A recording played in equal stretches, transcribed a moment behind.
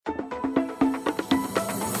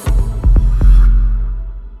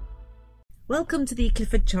Welcome to the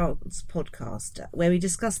Clifford Chance podcast, where we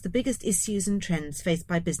discuss the biggest issues and trends faced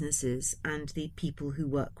by businesses and the people who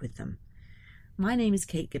work with them. My name is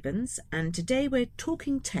Kate Gibbons, and today we're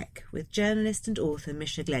talking tech with journalist and author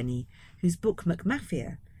Misha Glenny, whose book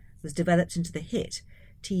McMafia was developed into the hit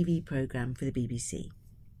TV programme for the BBC.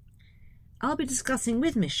 I'll be discussing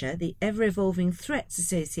with Misha the ever-evolving threats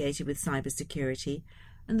associated with cybersecurity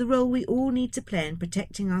and the role we all need to play in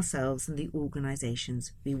protecting ourselves and the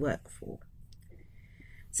organisations we work for.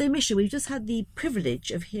 So, Misha, we've just had the privilege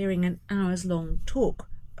of hearing an hours-long talk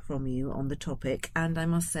from you on the topic, and I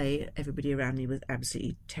must say everybody around me was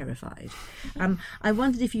absolutely terrified. I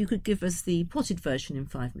wondered if you could give us the potted version in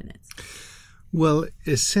 5 minutes. Well,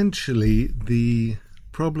 essentially, the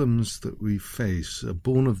problems that we face are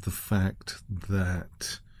born of the fact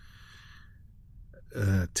that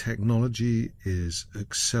technology is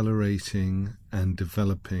accelerating and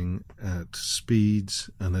developing at speeds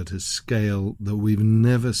and at a scale that we've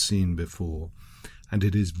never seen before, and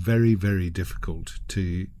it is very, very difficult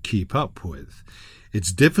to keep up with.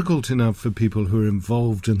 It's difficult enough for people who are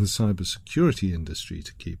involved in the cybersecurity industry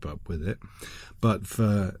to keep up with it, but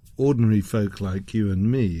for ordinary folk like you and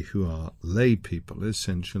me, who are lay people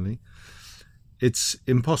essentially, it's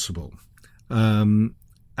impossible.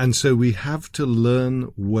 And so we have to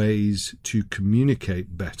learn ways to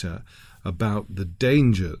communicate better about the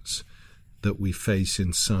dangers that we face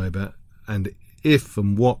in cyber, and if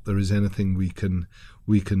and what there is anything we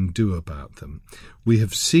can do about them. We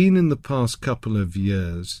have seen in the past couple of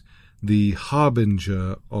years the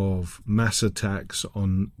harbinger of mass attacks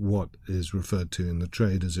on what is referred to in the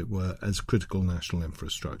trade, as it were, as critical national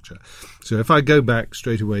infrastructure. So if I go back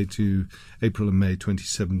straight away to April and May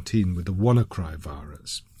 2017 with the WannaCry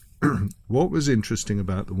virus, what was interesting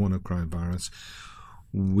about the WannaCry virus,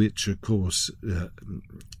 which of course,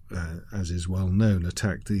 as is well known,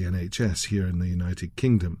 attacked the NHS here in the United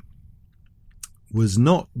Kingdom, was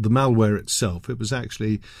not the malware itself. It was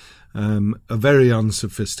actually a very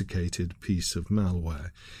unsophisticated piece of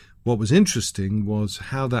malware. What was interesting was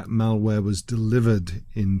how that malware was delivered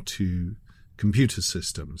into computer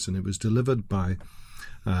systems, and it was delivered by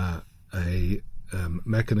a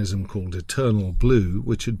mechanism called Eternal Blue,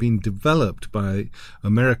 which had been developed by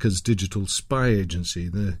America's digital spy agency,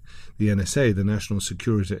 the NSA, the National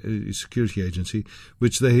Security Agency,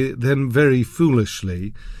 which they then very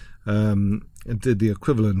foolishly did the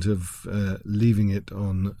equivalent of leaving it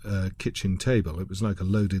on a kitchen table. It was like a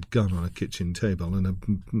loaded gun on a kitchen table, and a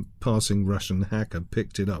passing Russian hacker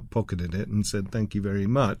picked it up, pocketed it, and said, "Thank you very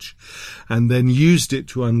much," and then used it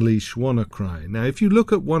to unleash WannaCry. Now, if you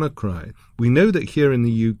look at WannaCry, we know that here in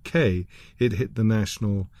the UK it hit the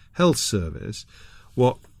National Health Service.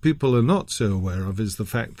 What people are not so aware of is the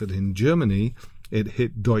fact that in Germany it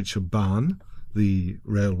hit Deutsche Bahn, the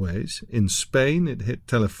railways. In Spain it hit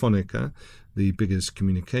Telefonica, the biggest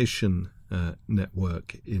communication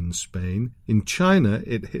network in Spain. In China,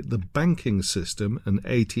 it hit the banking system and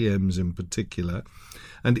ATMs in particular.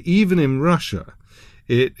 And even in Russia,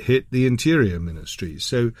 it hit the Interior Ministry.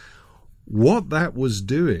 So what that was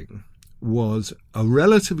doing was a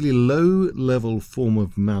relatively low-level form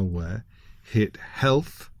of malware hit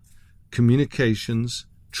health, communications,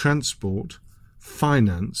 transport,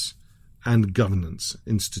 finance, and governance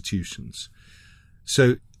institutions.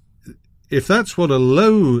 So if that's what a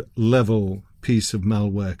low-level piece of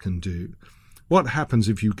malware can do, what happens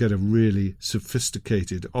if you get a really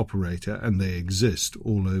sophisticated operator, and they exist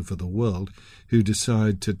all over the world, who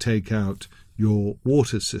decide to take out your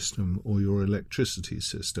water system or your electricity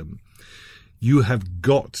system? You have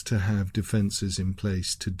got to have defenses in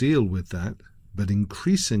place to deal with that, but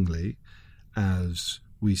increasingly, as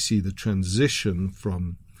we see the transition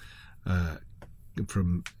from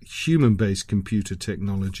human-based computer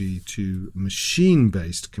technology to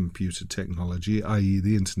machine-based computer technology, i.e.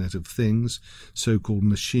 the Internet of Things, so-called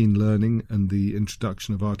machine learning, and the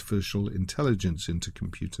introduction of artificial intelligence into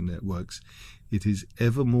computer networks, it is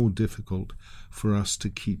ever more difficult for us to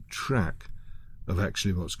keep track of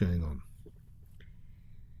actually what's going on.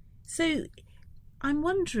 So I'm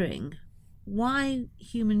wondering why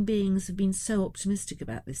human beings have been so optimistic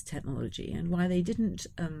about this technology, and why they didn't,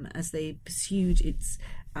 as they pursued its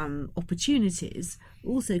opportunities,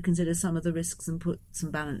 also consider some of the risks and put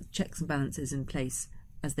some checks and balances in place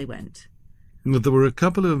as they went. Well, there were a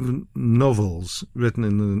couple of novels written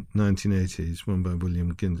in the 1980s, one by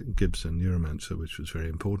William Gibson, Neuromancer, which was very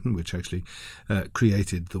important, which actually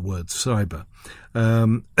created the word cyber.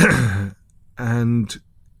 And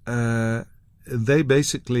they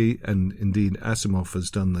basically, and indeed Asimov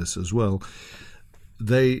has done this as well,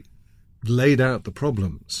 they laid out the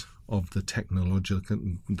problems of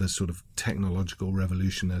the sort of technological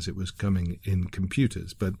revolution as it was coming in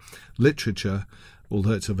computers. But literature,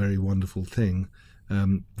 although it's a very wonderful thing,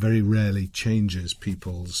 very rarely changes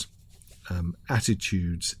people's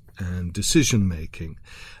attitudes and decision-making.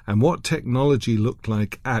 And what technology looked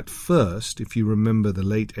like at first, if you remember the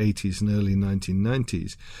late 80s and early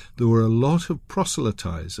 1990s, there were a lot of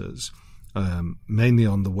proselytizers, mainly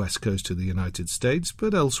on the west coast of the United States,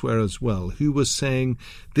 but elsewhere as well, who were saying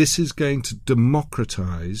this is going to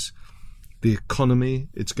democratize the economy,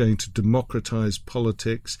 it's going to democratize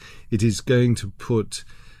politics, it is going to put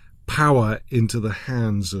power into the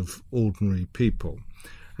hands of ordinary people.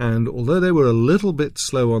 And although they were a little bit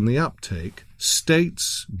slow on the uptake,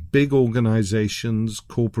 states, big organizations,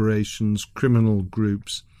 corporations, criminal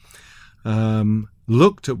groups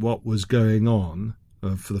looked at what was going on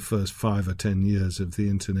for the first 5 or 10 years of the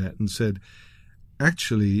internet and said,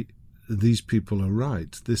 actually, these people are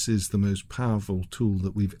right. This is the most powerful tool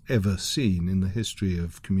that we've ever seen in the history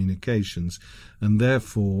of communications, and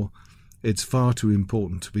therefore it's far too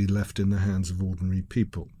important to be left in the hands of ordinary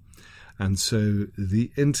people. And so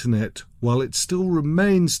the internet, while it still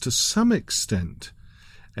remains to some extent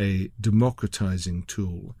a democratizing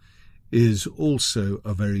tool, is also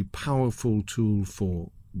a very powerful tool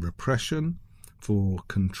for repression, for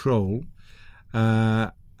control,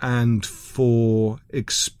 and for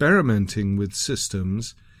experimenting with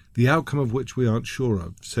systems, the outcome of which we aren't sure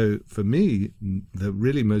of. So for me, the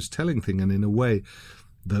really most telling thing, and in a way,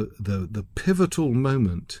 the pivotal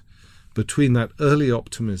moment between that early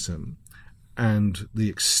optimism and the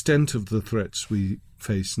extent of the threats we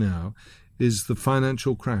face now is the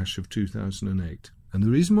financial crash of 2008. And the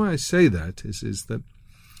reason why I say that is that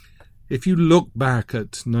if you look back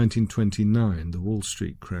at 1929, the Wall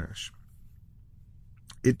Street crash,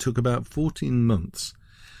 it took about 14 months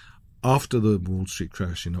after the Wall Street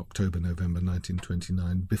crash in October, November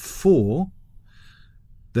 1929, before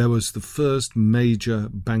there was the first major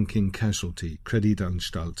banking casualty,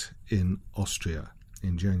 Kreditanstalt, in Austria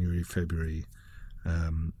in January, February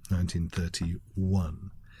 1931.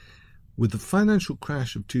 With the financial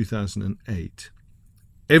crash of 2008,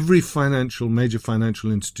 every major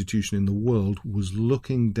financial institution in the world was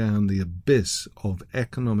looking down the abyss of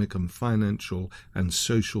economic and financial and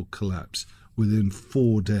social collapse within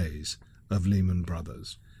 4 days of Lehman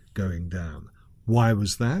Brothers going down. Why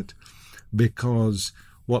was that? Because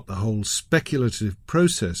what the whole speculative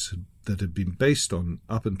process that had been based on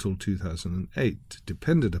up until 2008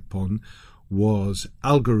 depended upon was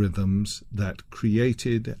algorithms that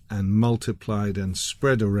created and multiplied and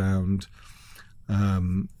spread around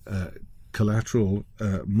collateral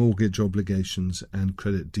mortgage obligations and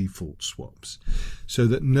credit default swaps, so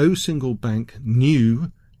that no single bank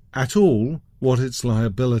knew at all what its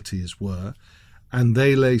liabilities were, and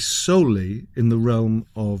they lay solely in the realm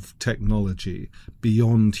of technology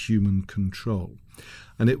beyond human control.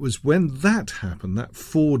 And it was when that happened, that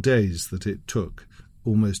 4 days that it took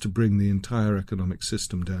almost to bring the entire economic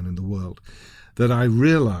system down in the world, that I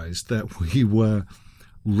realized that we were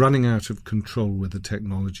running out of control with the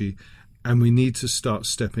technology and we need to start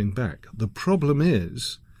stepping back. The problem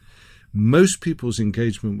is most people's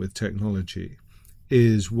engagement with technology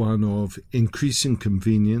is one of increasing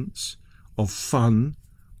convenience, of fun,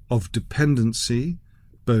 of dependency,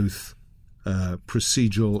 both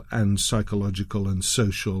procedural and psychological and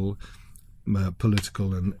social,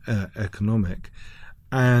 political and economic.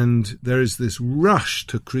 And there is this rush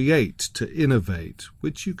to create, to innovate,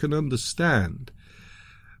 which you can understand.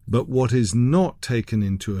 But what is not taken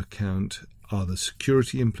into account are the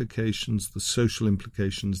security implications, the social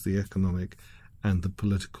implications, the economic and the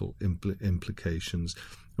political implications.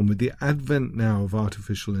 And with the advent now of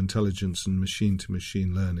artificial intelligence and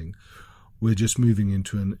machine-to-machine learning, we're just moving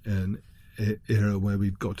into an era where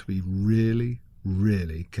we've got to be really,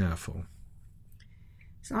 really careful.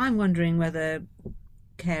 So I'm wondering whether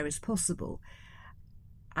care is possible.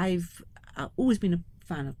 I've always been a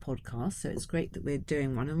fan of podcasts, so it's great that we're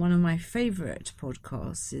doing one. And one of my favourite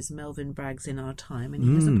podcasts is Melvin Bragg's In Our Time, and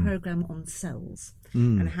he has a programme on cells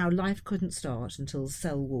and how life couldn't start until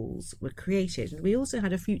cell walls were created. And we also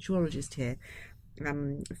had a futurologist here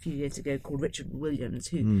a few years ago called Richard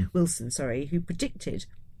Wilson, who predicted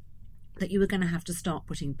that you were going to have to start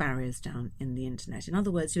putting barriers down in the internet. In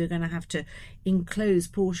other words, you were going to have to enclose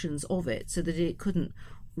portions of it so that it couldn't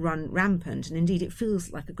run rampant, and indeed it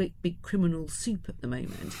feels like a great big criminal soup at the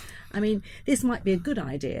moment. I mean, this might be a good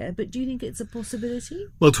idea, but do you think it's a possibility?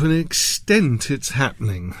 Well, to an extent it's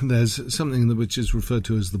happening. There's something which is referred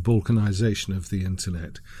to as the balkanization of the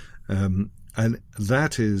internet, and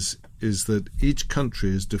that is that each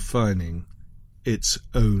country is defining its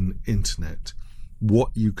own internet,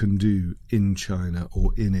 what you can do in China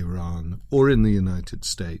or in Iran or in the United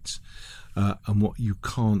States, and what you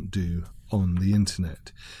can't do on the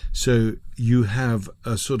internet. So you have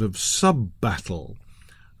a sort of sub-battle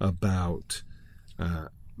about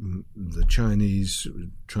the Chinese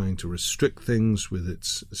trying to restrict things with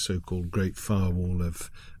its so-called Great Firewall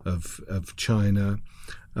of China.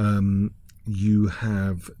 You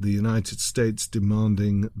have the United States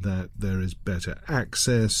demanding that there is better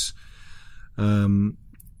access to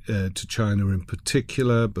China in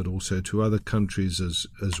particular, but also to other countries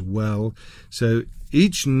as well. So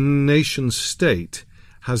each nation state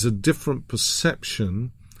has a different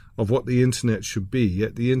perception of what the internet should be,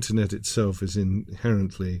 yet the internet itself is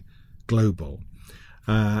inherently global.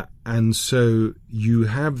 And so you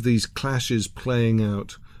have these clashes playing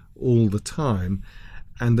out all the time,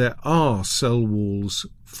 and there are cell walls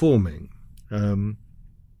forming,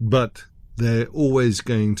 but they're always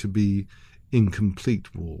going to be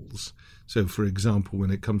incomplete walls. So, for example,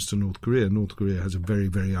 when it comes to North Korea has a very,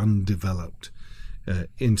 very undeveloped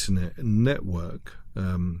internet network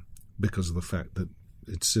because of the fact that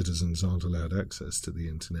its citizens aren't allowed access to the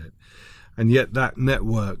internet. And yet that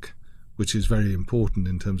network, which is very important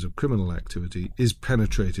in terms of criminal activity, is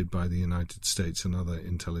penetrated by the United States and other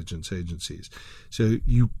intelligence agencies. So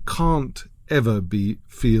you can't ever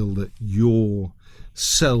feel that your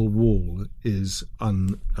cell wall is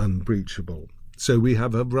unbreachable. So we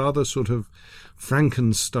have a rather sort of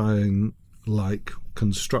Frankenstein-like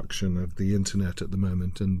construction of the internet at the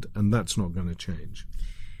moment, and that's not going to change.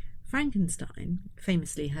 Frankenstein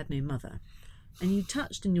famously had no mother. And you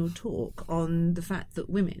touched in your talk on the fact that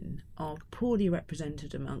women are poorly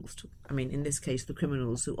represented amongst, in this case, the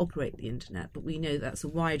criminals who operate the internet. But we know that's a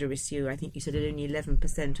wider issue. I think you said that only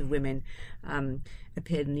 11% of women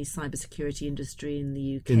appeared in the cybersecurity industry in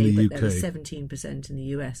the UK, there was 17% in the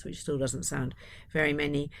US, which still doesn't sound very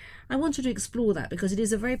many. I wanted to explore that because it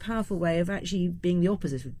is a very powerful way of actually being the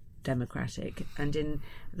opposite of democratic, and in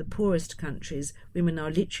the poorest countries women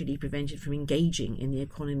are literally prevented from engaging in the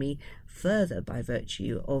economy further by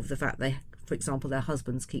virtue of the fact they, for example, their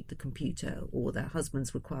husbands keep the computer, or their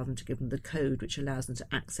husbands require them to give them the code which allows them to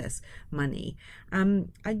access money. I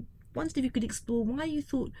wondered if you could explore why you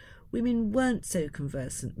thought women weren't so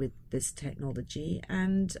conversant with this technology,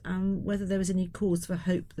 and whether there was any cause for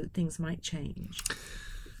hope that things might change.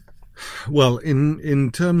 Well,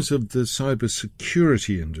 in terms of the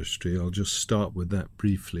cybersecurity industry, I'll just start with that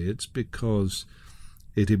briefly. It's because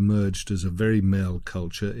it emerged as a very male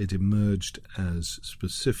culture. It emerged as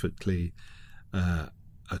specifically a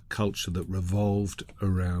culture that revolved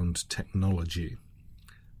around technology,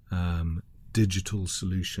 digital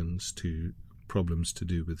solutions to problems to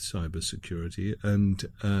do with cybersecurity. And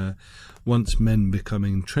once men become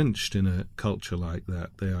entrenched in a culture like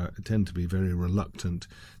that, they tend to be very reluctant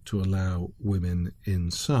to allow women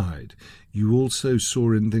inside. You also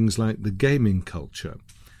saw in things like the gaming culture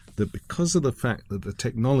that because of the fact that the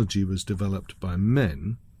technology was developed by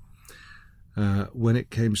men, when it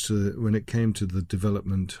came to the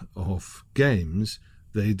development of games,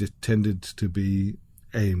 they tended to be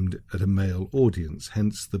aimed at a male audience,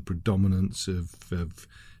 hence the predominance of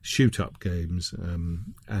shoot-up games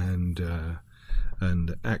and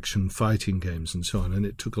action fighting games and so on. And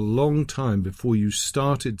it took a long time before you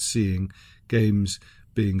started seeing games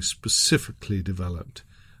being specifically developed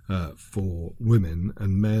for women,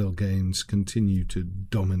 and male games continue to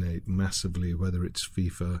dominate massively, whether it's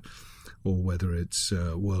FIFA or whether it's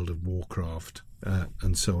World of Warcraft,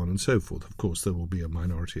 and so on and so forth. Of course, there will be a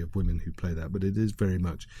minority of women who play that, but it's very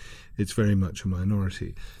much a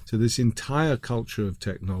minority. So this entire culture of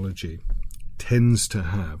technology tends to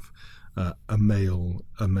have a male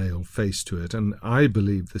face to it, and I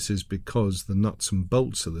believe this is because the nuts and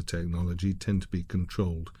bolts of the technology tend to be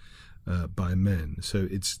controlled by men. So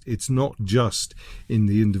it's not just in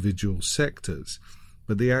the individual sectors,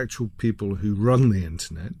 but the actual people who run the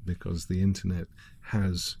internet, because the internet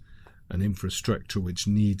has an infrastructure which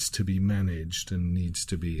needs to be managed and needs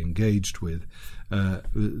to be engaged with.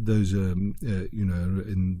 Those are,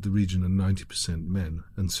 in the region of 90% men,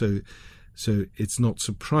 and so it's not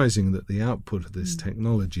surprising that the output of this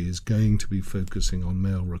technology is going to be focusing on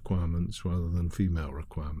male requirements rather than female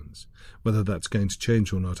requirements. Whether that's going to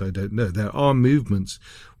change or not, I don't know. There are movements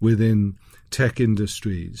within tech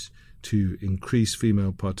industries to increase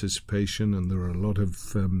female participation, and there are a lot of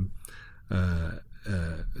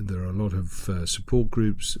support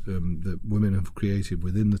groups that women have created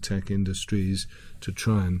within the tech industries to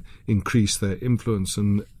try and increase their influence.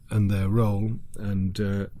 And their role, and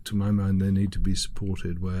to my mind they need to be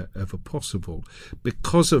supported wherever possible.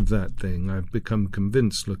 Because of that thing, I've become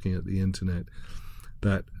convinced, looking at the internet,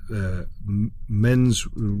 that men's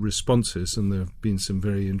responses, and there have been some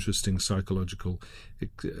very interesting psychological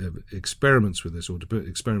experiments with this, or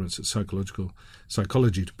experiments at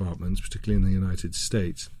psychology departments, particularly in the United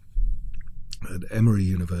States. At Emory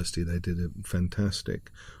University, they did a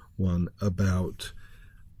fantastic one about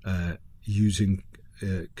using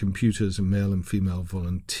computers and male and female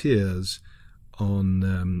volunteers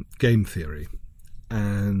on game theory.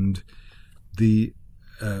 And the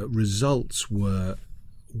results were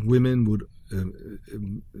women would,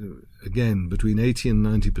 again, between 80 and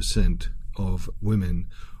 90% of women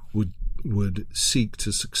would seek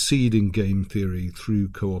to succeed in game theory through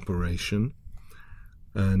cooperation,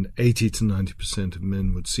 and 80 to 90% of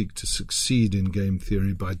men would seek to succeed in game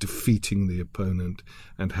theory by defeating the opponent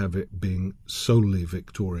and have it being solely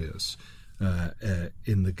victorious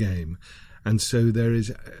in the game. And so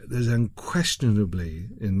there's unquestionably,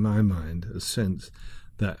 in my mind, a sense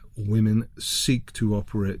that women seek to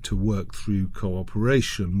work through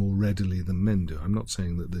cooperation more readily than men do. I'm not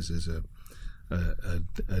saying that this is a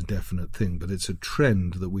definite thing, but it's a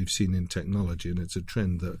trend that we've seen in technology, and it's a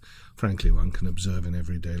trend that, frankly, one can observe in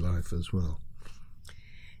everyday life as well.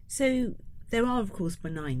 So there are, of course,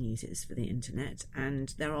 benign uses for the internet,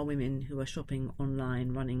 and there are women who are shopping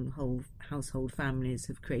online, running whole household families,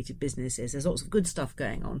 have created businesses. There's lots of good stuff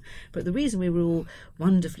going on. But the reason we were all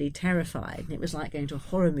wonderfully terrified, and it was like going to a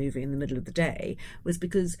horror movie in the middle of the day, was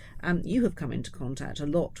because you have come into contact a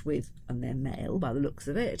lot with, and they're male by the looks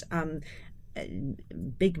of it,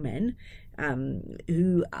 big men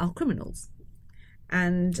who are criminals.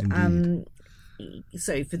 And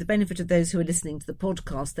so for the benefit of those who are listening to the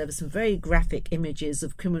podcast, there were some very graphic images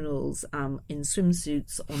of criminals in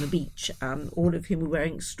swimsuits on a beach, all of whom were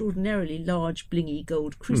wearing extraordinarily large blingy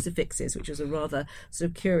gold crucifixes, which was a rather sort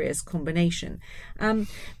of curious combination.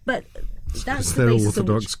 But that's they're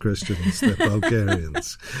Orthodox Christians, they're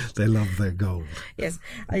Bulgarians. They love their gold. Yes,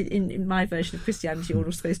 in my version of Christianity, all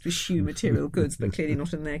was supposed to eschew material goods, but clearly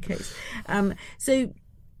not in their case. So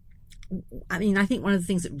I mean, I think one of the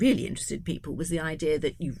things that really interested people was the idea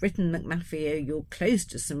that you've written McMafia, you're close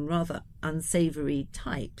to some rather unsavoury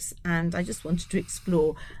types, and I just wanted to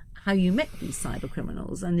explore how you met these cyber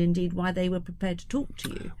criminals and indeed why they were prepared to talk to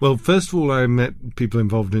you. Well, first of all, I met people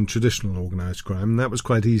involved in traditional organised crime, and that was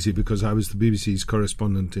quite easy because I was the BBC's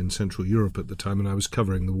correspondent in Central Europe at the time, and I was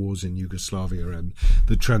covering the wars in Yugoslavia and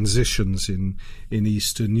the transitions in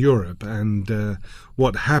Eastern Europe. And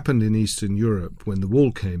what happened in Eastern Europe when the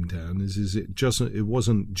wall came down is it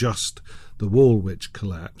wasn't just the wall which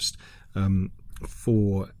collapsed.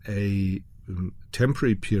 For a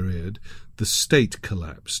temporary period, the state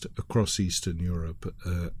collapsed across Eastern Europe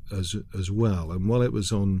as well. And while it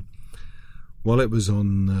was on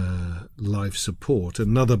life support,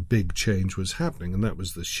 another big change was happening, and that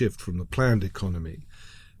was the shift from the planned economy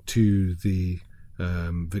to the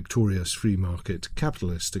victorious free market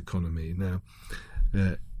capitalist economy. Now,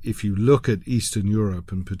 if you look at Eastern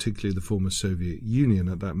Europe, and particularly the former Soviet Union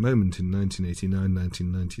at that moment in 1989,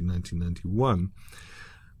 1990, 1991,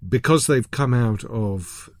 because they've come out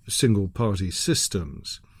of single-party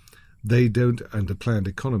systems, they don't, and a planned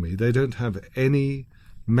economy, they don't have any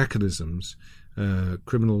mechanisms,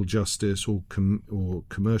 criminal justice or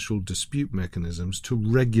commercial dispute mechanisms to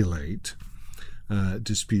regulate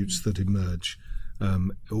disputes that emerge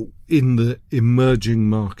in the emerging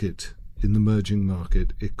market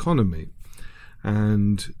economy.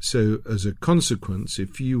 And so, as a consequence,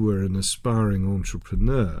 if you were an aspiring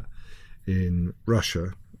entrepreneur in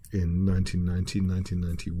Russia in 1990,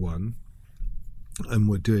 1991, and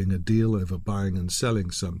were doing a deal over buying and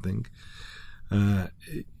selling something,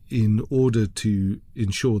 in order to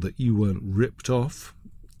ensure that you weren't ripped off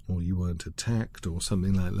or you weren't attacked or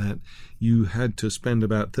something like that, you had to spend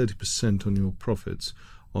about 30% on your profits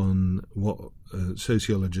on what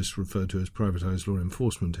sociologists refer to as privatized law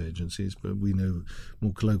enforcement agencies, but we know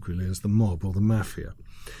more colloquially as the mob or the mafia.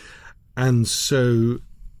 And so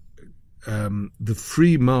the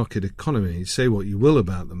free market economy, say what you will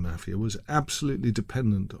about the mafia, was absolutely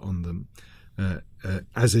dependent on them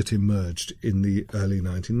as it emerged in the early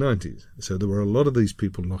 1990s. So there were a lot of these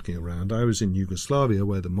people knocking around. I was in Yugoslavia,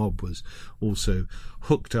 where the mob was also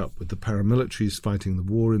hooked up with the paramilitaries fighting the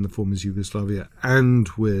war in the former Yugoslavia, and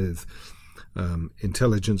with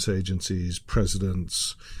intelligence agencies,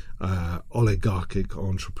 presidents, oligarchic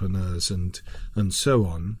entrepreneurs, and so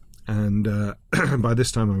on. And by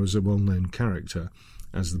this time I was a well-known character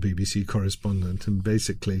as the BBC correspondent, and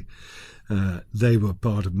basically they were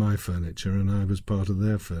part of my furniture and I was part of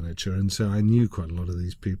their furniture, and so I knew quite a lot of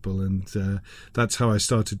these people, and that's how I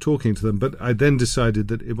started talking to them. But I then decided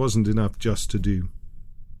that it wasn't enough just to do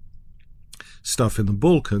stuff in the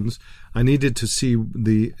Balkans. I needed to see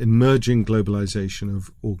the emerging globalization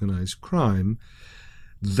of organized crime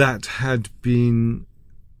that had been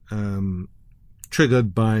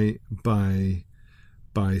triggered by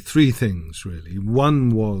three things, really.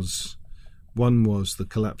 One was the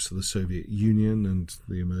collapse of the Soviet Union and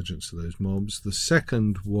the emergence of those mobs. The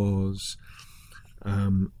second was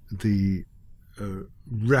the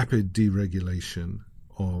rapid deregulation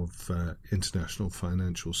of international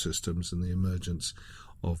financial systems and the emergence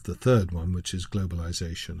of the third one, which is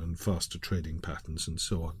globalization and faster trading patterns and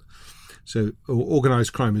so on. So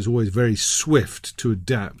organized crime is always very swift to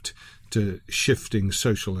adapt to shifting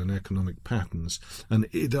social and economic patterns, and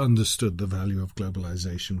it understood the value of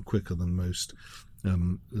globalization quicker than most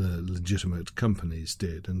legitimate companies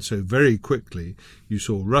did. And so very quickly you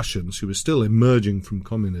saw Russians, who were still emerging from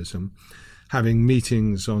communism, having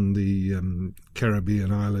meetings on the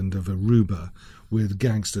Caribbean island of Aruba with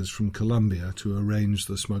gangsters from Colombia to arrange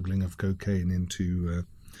the smuggling of cocaine into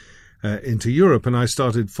Europe. And I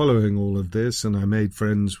started following all of this, and I made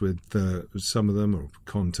friends with some of them, or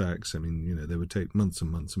contacts. I mean, they would take months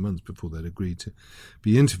and months and months before they'd agree to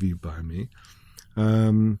be interviewed by me.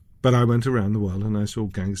 But I went around the world and I saw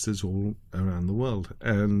gangsters all around the world,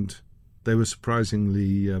 and they were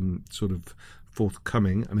surprisingly sort of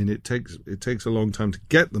forthcoming. I mean, it takes a long time to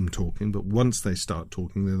get them talking, but once they start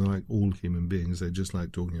talking, they're like all human beings. They just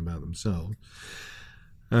like talking about themselves.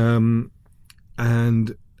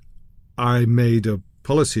 And I made a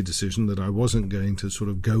policy decision that I wasn't going to sort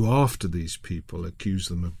of go after these people, accuse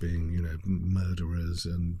them of being, murderers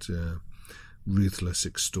and ruthless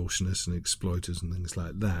extortionists and exploiters and things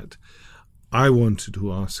like that. I wanted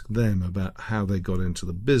to ask them about how they got into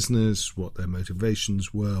the business, what their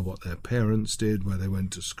motivations were, what their parents did, where they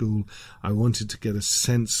went to school. I wanted to get a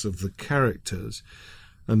sense of the characters,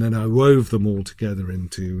 and then I wove them all together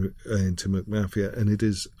into McMafia, and it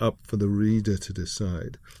is up for the reader to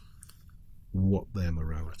decide what their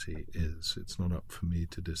morality is. It's not up for me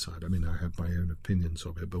to decide. I mean, I have my own opinions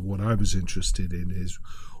of it, but what I was interested in is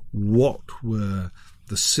what were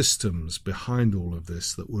the systems behind all of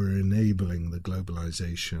this that were enabling the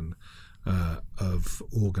globalization of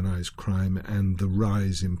organized crime and the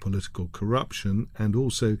rise in political corruption. And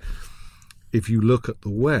also, if you look at the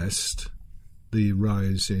West, the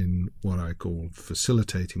rise in what I call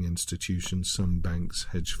facilitating institutions, some banks,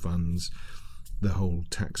 hedge funds, the whole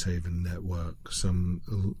tax haven network, some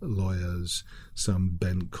lawyers, some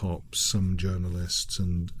bent cops, some journalists,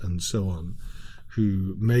 and so on,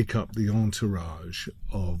 who make up the entourage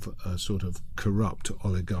of a sort of corrupt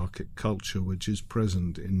oligarchic culture which is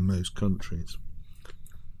present in most countries.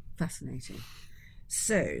 Fascinating.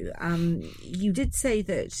 So you did say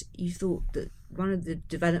that you thought that one of the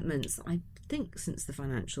developments, I think since the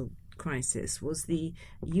financial crisis, was the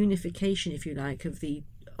unification, if you like, of the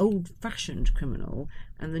old-fashioned criminal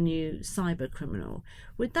and the new cyber criminal.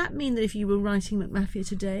 Would that mean that if you were writing McMafia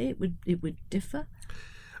today, it would differ?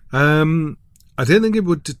 I don't think it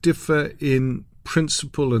would differ in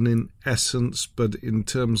principle and in essence, but in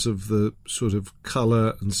terms of the sort of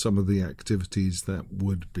colour and some of the activities, that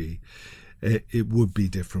would be. It would be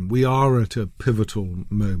different. We are at a pivotal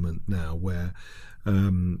moment now where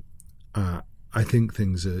I think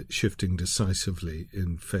things are shifting decisively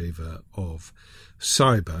in favour of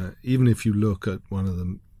cyber. Even if you look at one of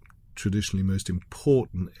the traditionally most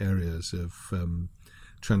important areas of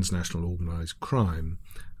transnational organised crime,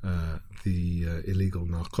 the illegal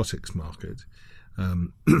narcotics market,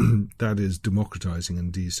 that is democratising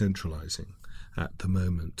and decentralising at the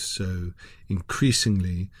moment. So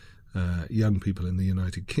increasingly, young people in the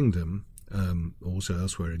United Kingdom, also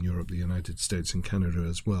elsewhere in Europe, the United States and Canada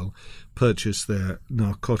as well, purchase their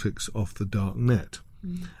narcotics off the dark net.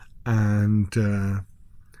 Mm. And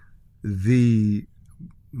the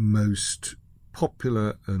most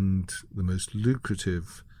popular and the most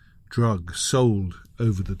lucrative drug sold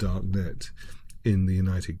over the dark net in the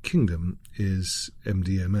United Kingdom is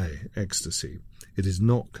MDMA, ecstasy. It is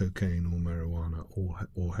not cocaine or marijuana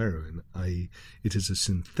or heroin, i.e. it is a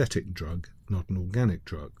synthetic drug, not an organic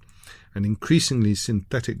drug. And increasingly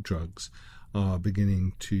synthetic drugs are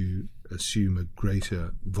beginning to assume a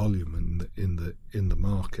greater volume in the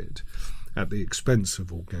market at the expense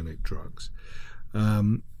of organic drugs.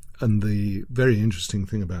 And the very interesting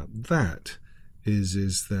thing about that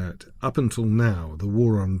is that up until now, the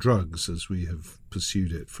war on drugs, as we have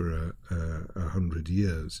pursued it for 100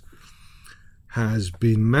 years, has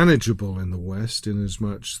been manageable in the West, in as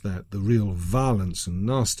much that the real violence and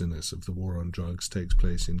nastiness of the war on drugs takes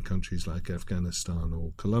place in countries like Afghanistan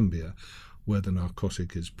or Colombia, where the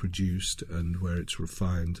narcotic is produced and where it's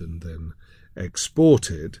refined and then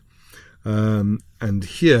exported. And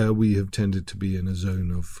here we have tended to be in a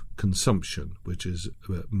zone of consumption, which is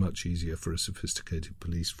much easier for a sophisticated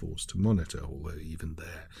police force to monitor, although even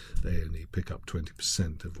there they only pick up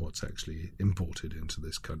 20% of what's actually imported into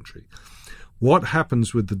this country. What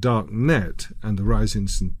happens with the dark net and the rise in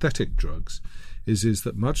synthetic drugs is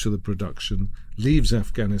that much of the production leaves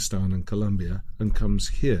Afghanistan and Colombia and comes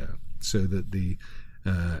here, so that the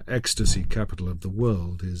ecstasy capital of the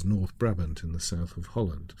world is North Brabant in the south of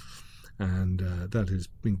Holland. And that is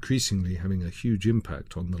increasingly having a huge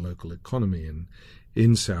impact on the local economy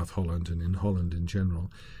in South Holland and in Holland in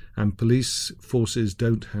general. And police forces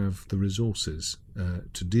don't have the resources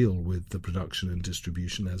to deal with the production and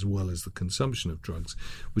distribution as well as the consumption of drugs,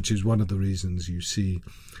 which is one of the reasons you see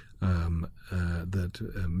that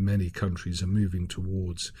many countries are moving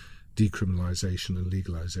towards decriminalisation and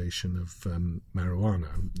legalisation of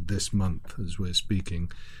marijuana. This month, as we're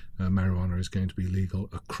speaking, marijuana is going to be legal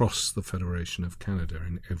across the Federation of Canada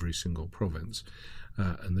in every single province.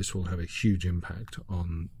 And this will have a huge impact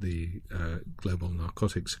on the global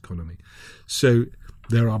narcotics economy. So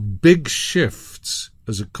there are big shifts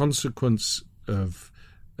as a consequence of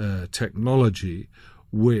technology,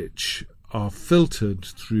 which are filtered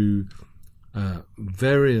through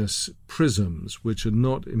various prisms, which are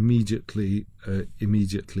not immediately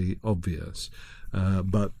obvious,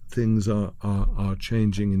 but things are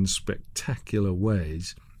changing in spectacular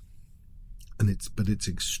ways. And it's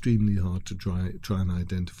extremely hard to try and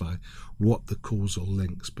identify what the causal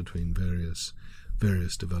links between various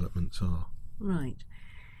developments are. Right.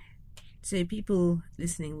 So people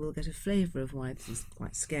listening will get a flavour of why this is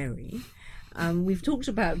quite scary. We've talked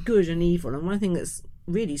about good and evil, and one thing that's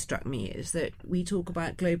really struck me is that we talk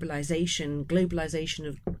about globalization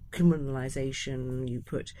of criminalization, you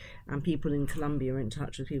put, and people in Colombia are in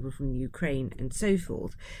touch with people from Ukraine and so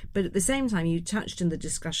forth. But at the same time, you touched in the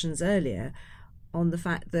discussions earlier on the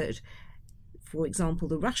fact that, for example,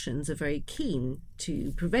 the Russians are very keen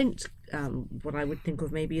to prevent what I would think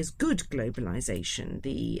of maybe as good globalization,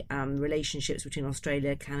 the relationships between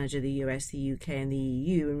Australia, Canada, the US, the UK and the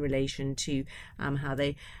EU in relation to how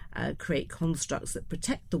they create constructs that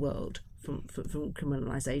protect the world from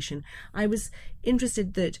criminalisation. I was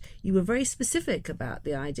interested that you were very specific about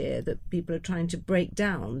the idea that people are trying to break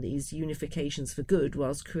down these unifications for good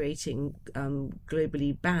whilst creating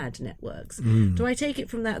globally bad networks. Do I take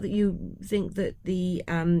it from that you think that the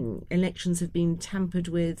elections have been tampered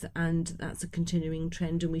with and that's a continuing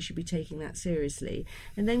trend and we should be taking that seriously?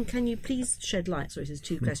 And then can you please shed light, sorry, there's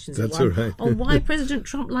two questions in one, right. on why President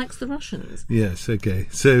Trump likes the Russians? Yes, okay.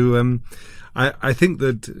 So I think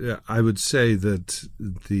that I would say that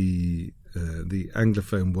the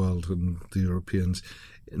Anglophone world and the Europeans,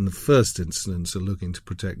 in the first instance, are looking to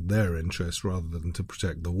protect their interests rather than to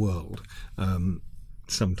protect the world.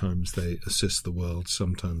 Sometimes they assist the world,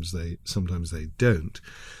 sometimes they don't.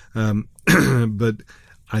 But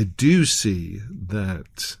I do see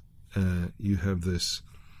that you have this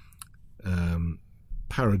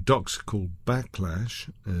paradoxical backlash,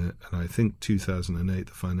 and I think 2008,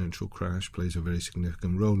 the financial crash, plays a very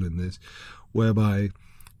significant role in this, whereby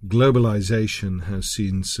globalization has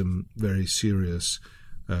seen some very serious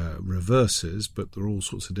reverses, but there are all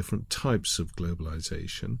sorts of different types of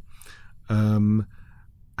globalization. And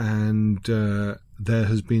there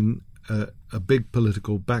has been a big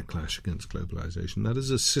political backlash against globalization. That has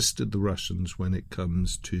assisted the Russians when it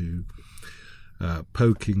comes to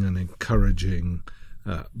poking and encouraging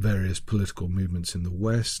various political movements in the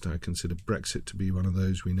West. I consider Brexit to be one of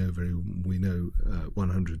those. We know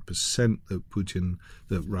 100%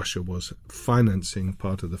 that Russia was financing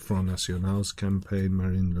part of the Front National's campaign,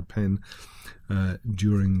 Marine Le Pen,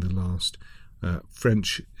 during the last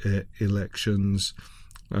French elections.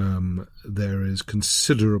 There is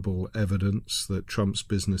considerable evidence that Trump's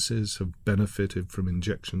businesses have benefited from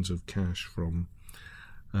injections of cash from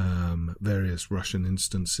various Russian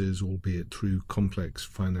instances, albeit through complex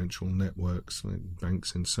financial networks like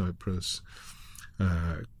banks in Cyprus,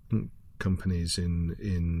 companies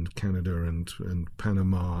in Canada and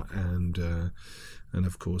Panama, and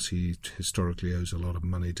of course he historically owes a lot of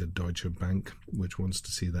money to Deutsche Bank, which wants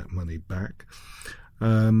to see that money back.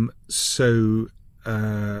 So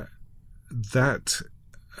that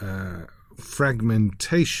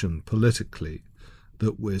fragmentation politically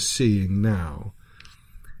that we're seeing now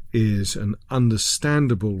is an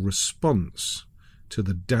understandable response to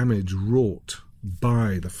the damage wrought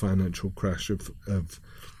by the financial crash of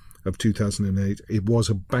 2008. It was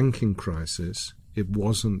a banking crisis. It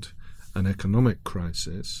wasn't an economic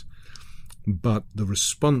crisis. But the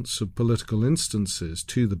response of political instances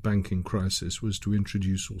to the banking crisis was to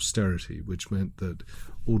introduce austerity, which meant that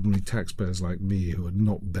ordinary taxpayers like me, who had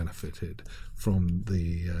not benefited from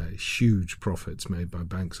the huge profits made by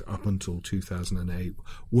banks up until 2008,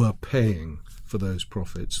 were paying for those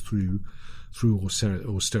profits through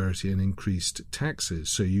austerity and increased taxes.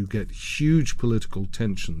 So you get huge political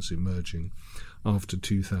tensions emerging after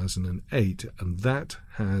 2008, and that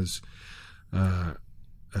has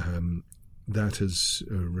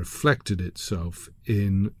reflected itself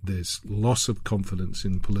in this loss of confidence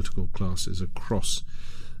in political classes across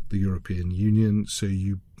the European Union. So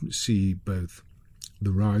you see both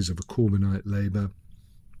the rise of a Corbynite Labour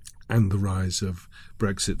and the rise of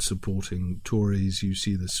Brexit-supporting Tories. You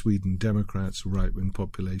see the Sweden Democrats, a right-wing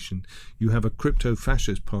population. You have a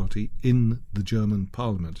crypto-fascist party in the German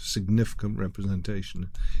parliament, a significant representation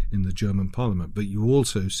in the German parliament. But you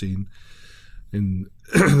also seen in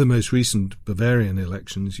the most recent Bavarian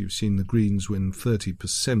elections, you've seen the Greens win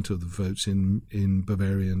 30% of the votes in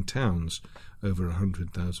Bavarian towns, over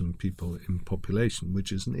 100,000 people in population,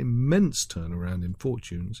 which is an immense turnaround in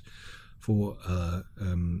fortunes for a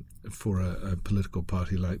political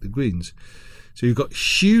party like the Greens. So you've got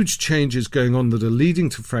huge changes going on that are leading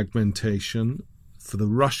to fragmentation. For the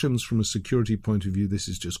Russians, from a security point of view, this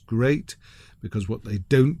is just great, because what they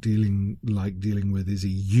don't like dealing with is a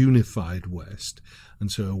unified West.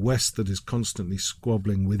 And so a West that is constantly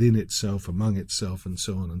squabbling within itself, among itself, and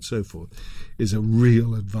so on and so forth, is a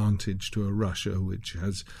real advantage to a Russia which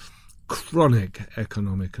has chronic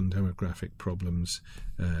economic and demographic problems,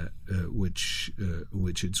 which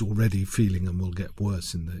it's already feeling and will get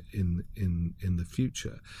worse in the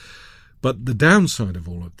future. But the downside of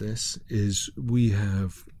all of this is we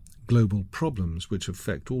have global problems which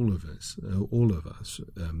affect all of us,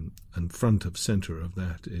 and front of centre of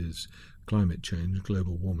that is climate change,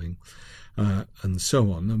 global warming, and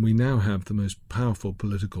so on. And we now have the most powerful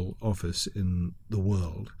political office in the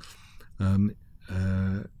world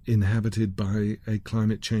inhabited by a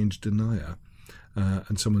climate change denier,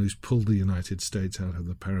 and someone who's pulled the United States out of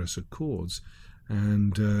the Paris Accords.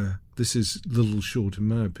 And this is little short, in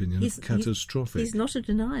my opinion, catastrophic. He's not a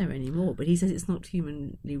denier anymore, but he says it's not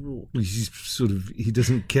humanly wrought. He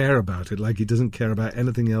doesn't care about it, like he doesn't care about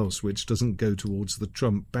anything else which doesn't go towards the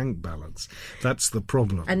Trump bank balance. That's the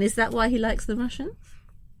problem. And is that why he likes the Russians?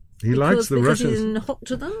 Likes the Russians. He's in hock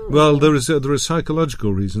to them? Well, there are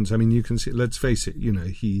psychological reasons. I mean, you can see. Let's face it.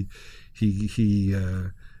 He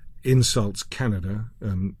insults Canada,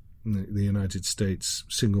 the United States'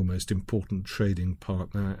 single most important trading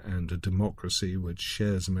partner and a democracy which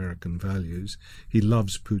shares American values. He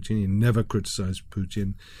loves Putin. He never criticized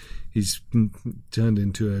Putin. He's turned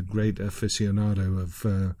into a great aficionado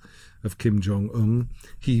of Kim Jong-un.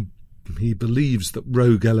 He believes that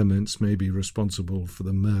rogue elements may be responsible for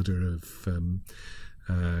the murder of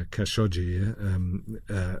Khashoggi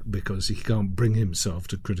because he can't bring himself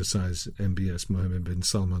to criticize MBS Mohammed bin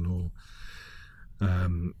Salman or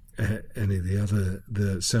any of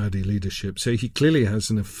the Saudi leadership. So he clearly has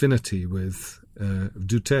an affinity with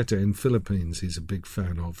Duterte in Philippines. He's a big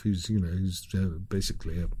fan of, who's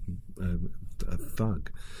basically a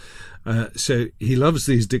thug. So he loves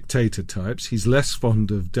these dictator types. He's less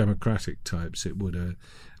fond of democratic types, it would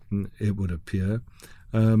appear.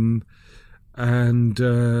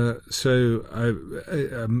 So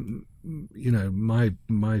my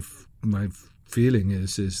feeling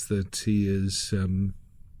is that he is.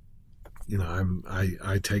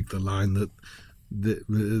 I take the line that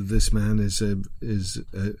this man is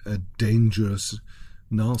a dangerous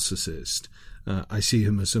narcissist. I see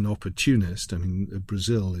him as an opportunist. I mean,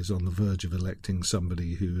 Brazil is on the verge of electing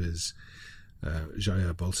somebody who is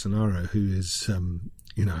Jair Bolsonaro, who is,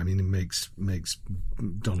 he makes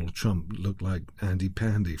Donald Trump look like Andy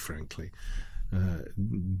Pandy, frankly.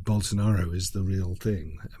 Bolsonaro is the real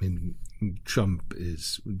thing. I mean, Trump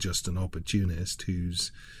is just an opportunist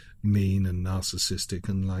who's mean and narcissistic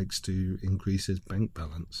and likes to increase his bank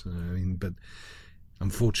balance. But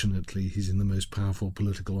unfortunately, he's in the most powerful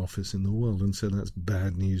political office in the world, and so that's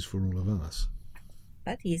bad news for all of us.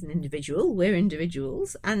 But he's an individual, we're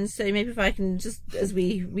individuals, and so maybe if I can just, as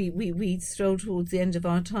we stroll towards the end of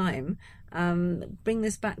our time, bring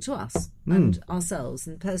this back to us and ourselves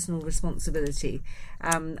and personal responsibility.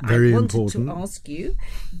 Very I wanted important. to ask you,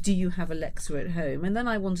 do you have Alexa at home? And then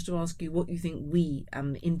I wanted to ask you what you think we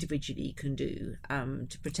individually can do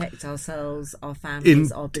to protect ourselves, our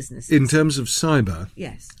families, our businesses. In terms of cyber,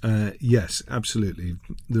 yes. Yes, absolutely.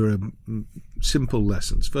 There are simple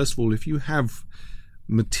lessons. First of all, if you have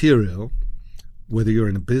material, whether you're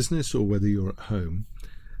in a business or whether you're at home,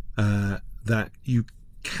 that you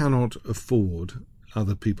cannot afford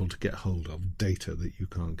other people to get hold of, data that you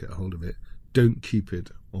can't get hold of it, don't keep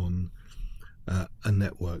it on a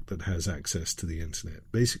network that has access to the internet.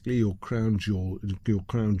 Basically, your crown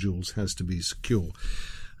jewels has to be secure.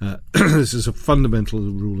 This is a fundamental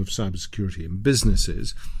rule of cybersecurity in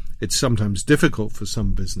businesses. It's sometimes difficult for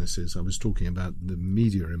some businesses. I was talking about the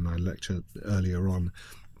media in my lecture earlier on,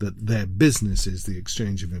 that their business is the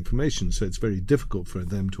exchange of information, so it's very difficult for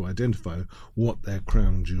them to identify what their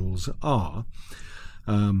crown jewels are.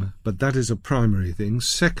 But that is a primary thing.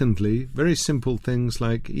 Secondly, very simple things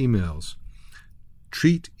like emails.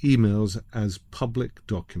 Treat emails as public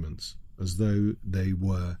documents, as though they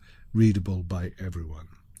were readable by everyone.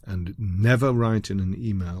 And never write in an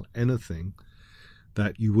email anything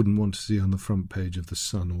that you wouldn't want to see on the front page of the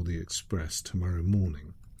Sun or the Express tomorrow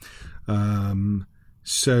morning.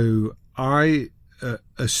 So I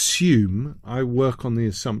work on the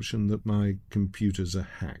assumption that my computers are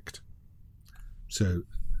hacked. So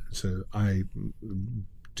I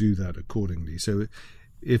do that accordingly. So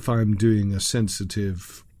if I'm doing a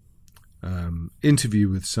sensitive interview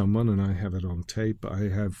with someone and I have it on tape, I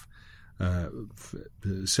have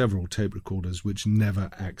several tape recorders which never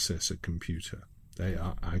access a computer.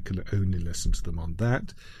 I can only listen to them on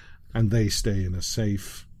that, and they stay in a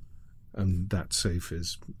safe, and that safe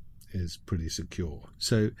is pretty secure.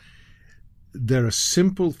 So there are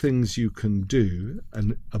simple things you can do,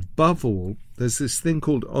 and above all, there's this thing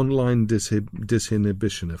called online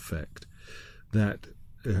disinhibition effect that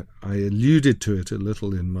I alluded to it a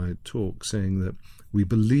little in my talk, saying that we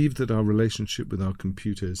believe that our relationship with our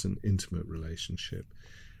computer is an intimate relationship.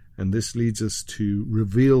 And this leads us to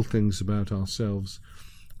reveal things about ourselves,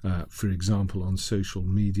 for example, on social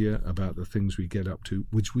media, about the things we get up to,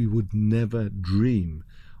 which we would never dream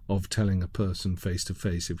of telling a person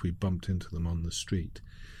face-to-face if we bumped into them on the street.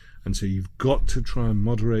 And so you've got to try and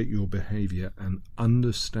moderate your behavior and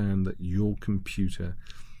understand that your computer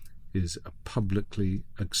is a publicly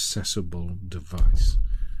accessible device.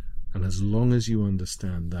 And as long as you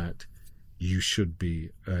understand that, you should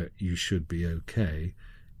be okay.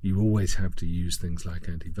 You always have to use things like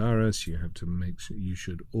antivirus. You have to make sure you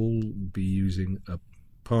should all be using a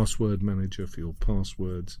password manager for your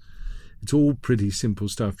passwords. It's all pretty simple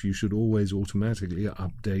stuff. You should always automatically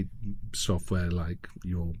update software like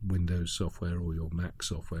your Windows software or your Mac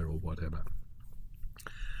software or whatever.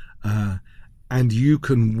 And you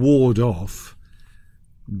can ward off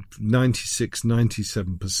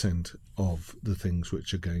 97% of the things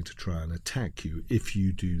which are going to try and attack you if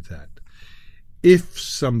you do that. If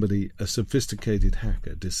somebody, a sophisticated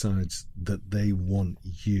hacker, decides that they want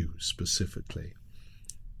you specifically,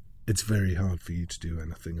 it's very hard for you to do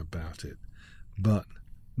anything about it. But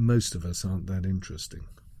most of us aren't that interesting.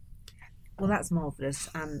 Well, that's marvellous.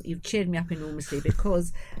 You've cheered me up enormously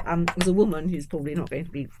because as a woman who's probably not going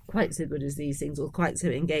to be quite so good as these things or quite so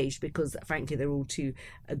engaged because, frankly, they're all too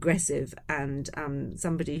aggressive, and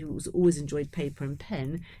somebody who's always enjoyed paper and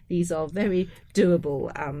pen, these are very doable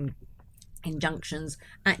injunctions,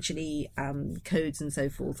 actually codes and so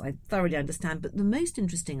forth. I thoroughly understand. But the most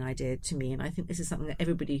interesting idea to me, and I think this is something that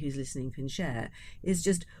everybody who's listening can share, is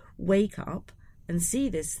just wake up and see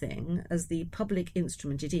this thing as the public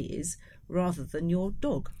instrument it is, rather than your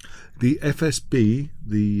dog. The FSB,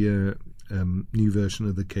 the new version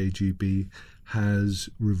of the KGB, has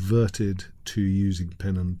reverted to using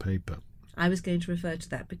pen and paper. I was going to refer to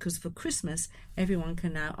that because for Christmas, everyone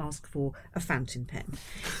can now ask for a fountain pen.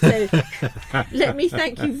 So let me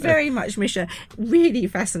thank you very much, Misha. Really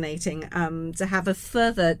fascinating to have a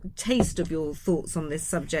further taste of your thoughts on this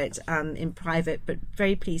subject in private, but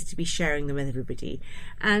very pleased to be sharing them with everybody.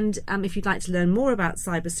 And if you'd like to learn more about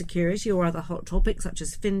cybersecurity or other hot topics such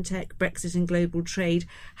as fintech, Brexit and global trade,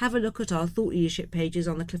 have a look at our thought leadership pages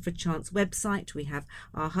on the Clifford Chance website. We have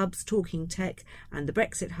our hubs, Talking Tech and the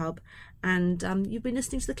Brexit Hub. And you've been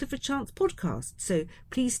listening to the Clifford Chance podcast. So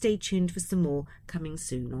please stay tuned for some more coming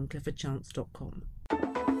soon on cliffordchance.com.